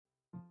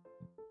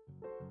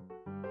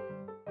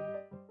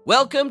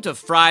Welcome to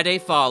Friday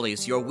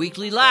Follies, your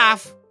weekly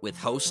laugh with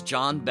host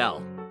John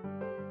Bell.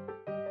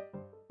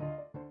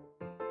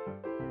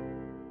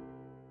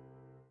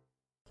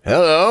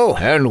 Hello,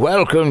 and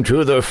welcome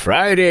to the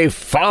Friday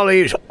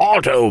Follies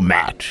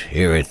Automat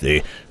here at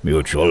the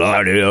Mutual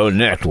Audio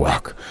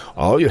Network.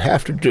 All you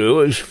have to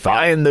do is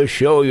find the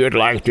show you'd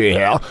like to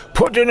hear,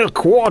 put in a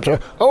quarter,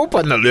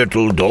 open the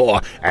little door,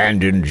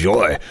 and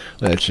enjoy.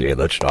 Let's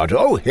start.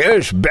 Oh,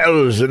 here's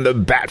Bells in the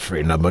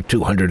Battery, number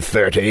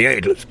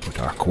 238. Let's put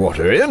our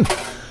quarter in.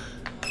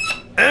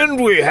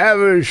 And we have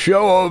a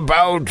show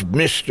about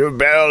Mr.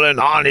 Bell and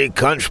Ani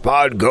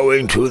Kunchpad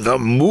going to the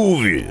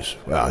movies.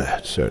 Well,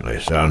 that certainly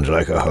sounds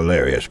like a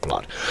hilarious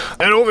plot.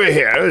 And over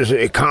here is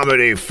a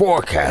comedy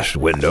forecast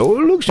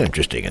window. It looks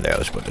interesting in there.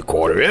 Let's put the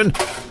quarter in.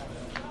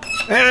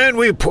 And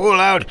we pull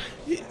out,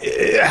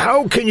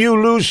 how can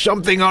you lose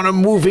something on a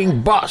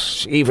moving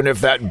bus, even if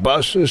that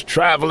bus is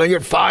traveling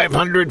at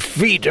 500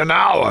 feet an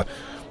hour?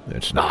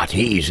 It's not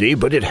easy,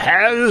 but it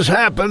has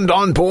happened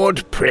on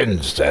board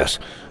Princess.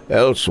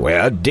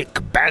 Elsewhere, Dick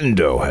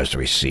Bando has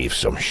received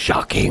some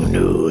shocking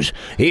news.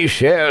 He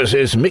shares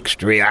his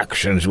mixed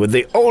reactions with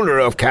the owner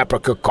of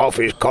Caprica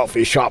Coffee's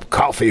coffee shop,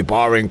 Coffee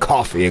Bar, and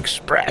Coffee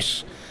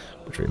Express.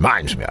 Which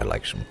reminds me, I'd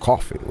like some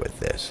coffee with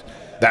this.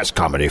 That's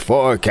Comedy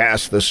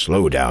Forecast, the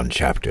Slowdown,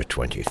 Chapter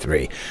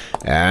 23.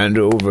 And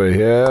over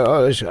here,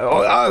 this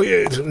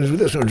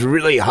one's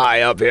really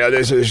high up here.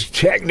 This is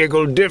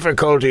Technical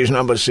Difficulties,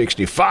 number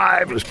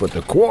 65. Let's put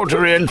the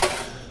quarter in.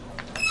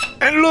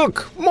 And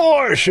look,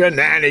 more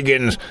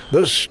shenanigans.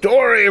 The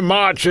story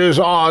marches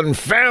on.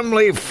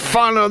 Family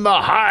fun on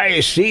the high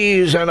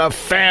seas and a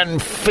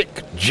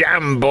fanfic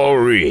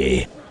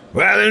jamboree.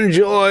 Well,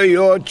 enjoy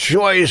your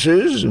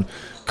choices.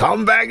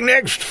 Come back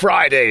next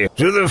Friday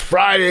to the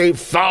Friday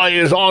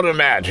Follies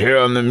Automat here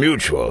on the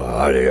Mutual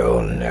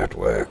Audio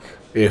Network.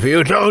 If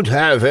you don't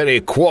have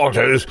any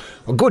quarters,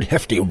 a good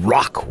hefty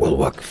rock will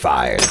work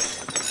fine.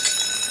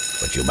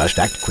 But you must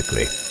act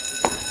quickly.